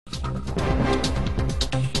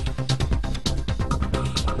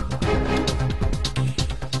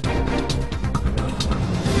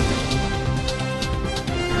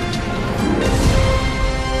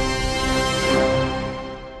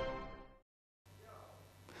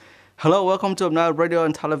Hello, welcome to another radio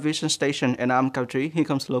and television station, and I'm Cao Trí. Here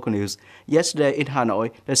comes local news. Yesterday in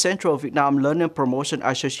Hanoi, the Central Vietnam Learning Promotion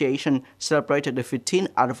Association celebrated the 15th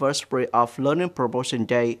anniversary of Learning Promotion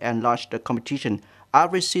Day and launched the competition.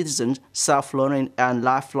 Every citizen, self-learning and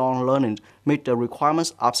lifelong learning meet the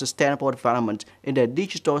requirements of sustainable development in the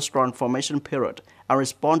digital transformation period and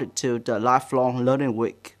responded to the Lifelong Learning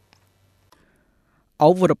Week.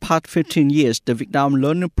 Over the past 15 years, the Vietnam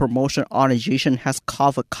Learning Promotion Organization has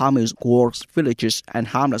covered communes, schools, villages, and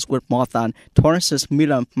hamlets with more than 26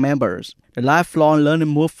 million members. The lifelong learning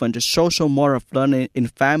movement, the social model of learning in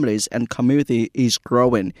families and community, is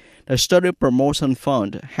growing. The Study Promotion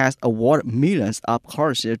Fund has awarded millions of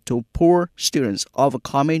scholarships to poor students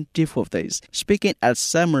overcoming difficulties. Speaking at the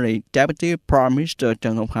ceremony, Deputy Prime Minister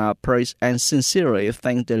Trần Ngọc Hà praised and sincerely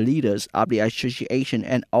thanked the leaders of the association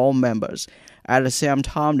and all members. At the same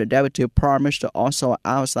time, the Deputy Prime Minister also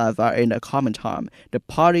emphasized that in the coming time, the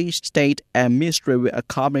party, state, and ministry will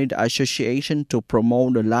accompany the association to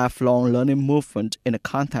promote the lifelong learning movement in the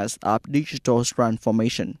context of digital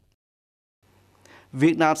transformation.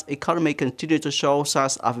 Vietnam's economy continues to show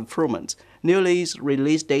signs of improvement. Newly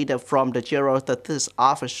released data from the General Statistics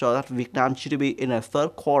Office show that Vietnam GDP in the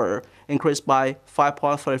third quarter increased by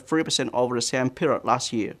 5.33% over the same period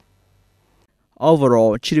last year.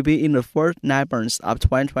 Overall, GDP in the first 9 months of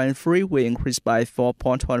 2023 will increase by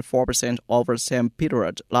 4.24% over the same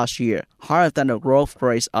period last year, higher than the growth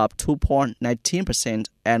rates of 2.19%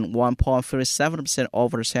 and 1.37%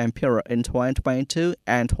 over the same period in 2022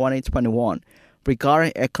 and 2021.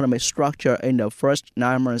 Regarding economic structure in the first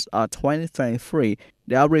 9 months of 2023,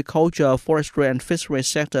 the agriculture, forestry, and fishery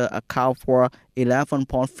sector account for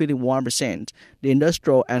 11.51%. The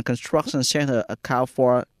industrial and construction sector account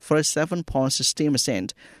for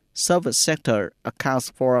 37.16%. Service sector accounts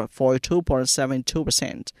for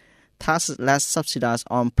 42.72%. Taxes less subsidized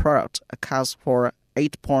on products accounts for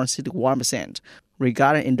 8.61%.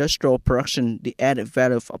 Regarding industrial production, the added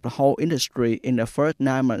value of the whole industry in the first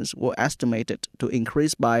 9 months was estimated to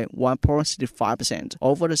increase by 1.65%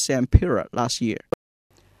 over the same period last year.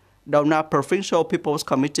 The Nam Provincial People's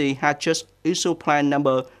Committee had just issued Plan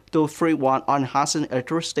Number 231 on enhancing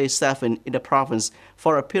electricity saving in the province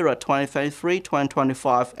for a period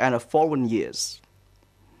 2023-2025 and the following years.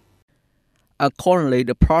 Accordingly,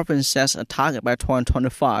 the province sets a target by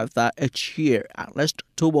 2025 that each year at least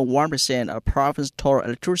 2.1% of the province's total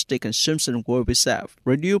electricity consumption will be saved,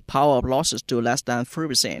 reduce power losses to less than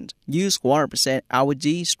 3%, use 100%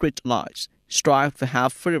 LED street lights, strive to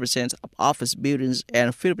have 30% of office buildings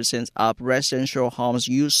and 50% of residential homes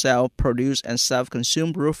use self-produced and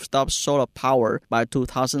self-consumed rooftop solar power by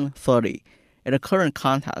 2030. In the current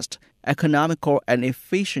context, economical and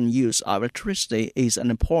efficient use of electricity is an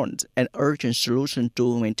important and urgent solution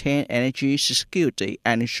to maintain energy security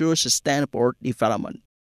and ensure sustainable development.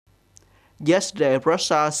 Yesterday,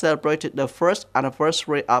 Russia celebrated the first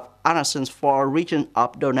anniversary of annexation for a region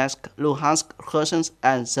of Donetsk, Luhansk, Kherson,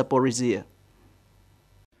 and Zaporizhia.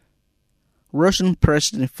 Russian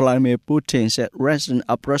President Vladimir Putin said residents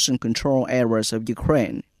of Russian-controlled areas of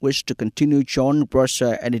Ukraine wish to continue joining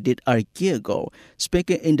Russia as they did a year ago.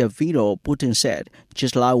 Speaking in the video, Putin said,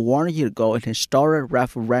 just like 1 year ago in historic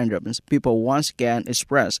referendums, people once again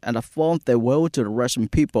expressed and affirmed their will to the Russian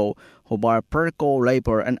people, who by practical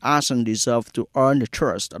labor and action deserve to earn the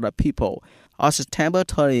trust of the people. On September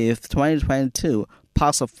 30th, 2022,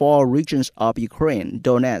 parts of 4 regions of Ukraine,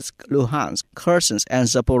 Donetsk, Luhansk, Kherson, and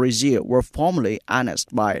Zaporizhia were formally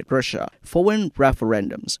annexed by Russia following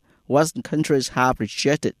referendums. Western countries have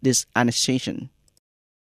rejected this annexation.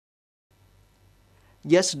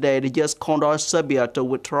 Yesterday, the U.S. called Serbia to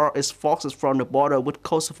withdraw its forces from the border with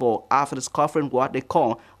Kosovo after discovering what they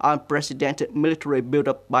call unprecedented military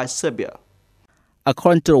buildup by Serbia.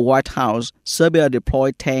 According to the White House, Serbia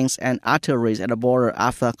deployed tanks and artillery at the border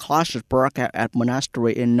after clashes broke out at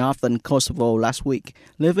monastery in northern Kosovo last week,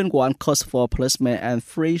 leaving 1 Kosovo policeman and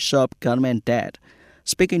 3 Serb gunmen dead.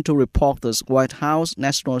 Speaking to reporters, White House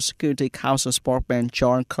National Security Council spokesman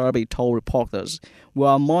John Kirby told reporters, "We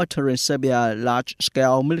are monitoring Serbia's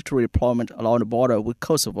large-scale military deployment along the border with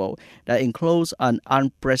Kosovo that includes an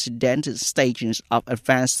unprecedented staging of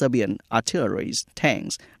advanced Serbian artillery,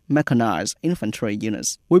 tanks, mechanized infantry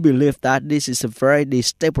units. We believe that this is a very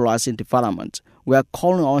destabilizing development. We are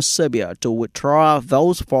calling on Serbia to withdraw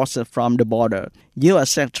those forces from the border."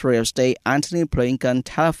 U.S. Secretary of State Antony Blinken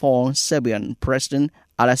telephoned Serbian President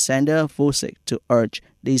Alexander Vucic to urge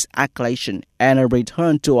de-escalation and a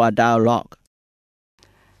return to a dialogue.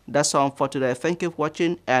 That's all for today. Thank you for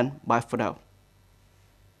watching and bye for now.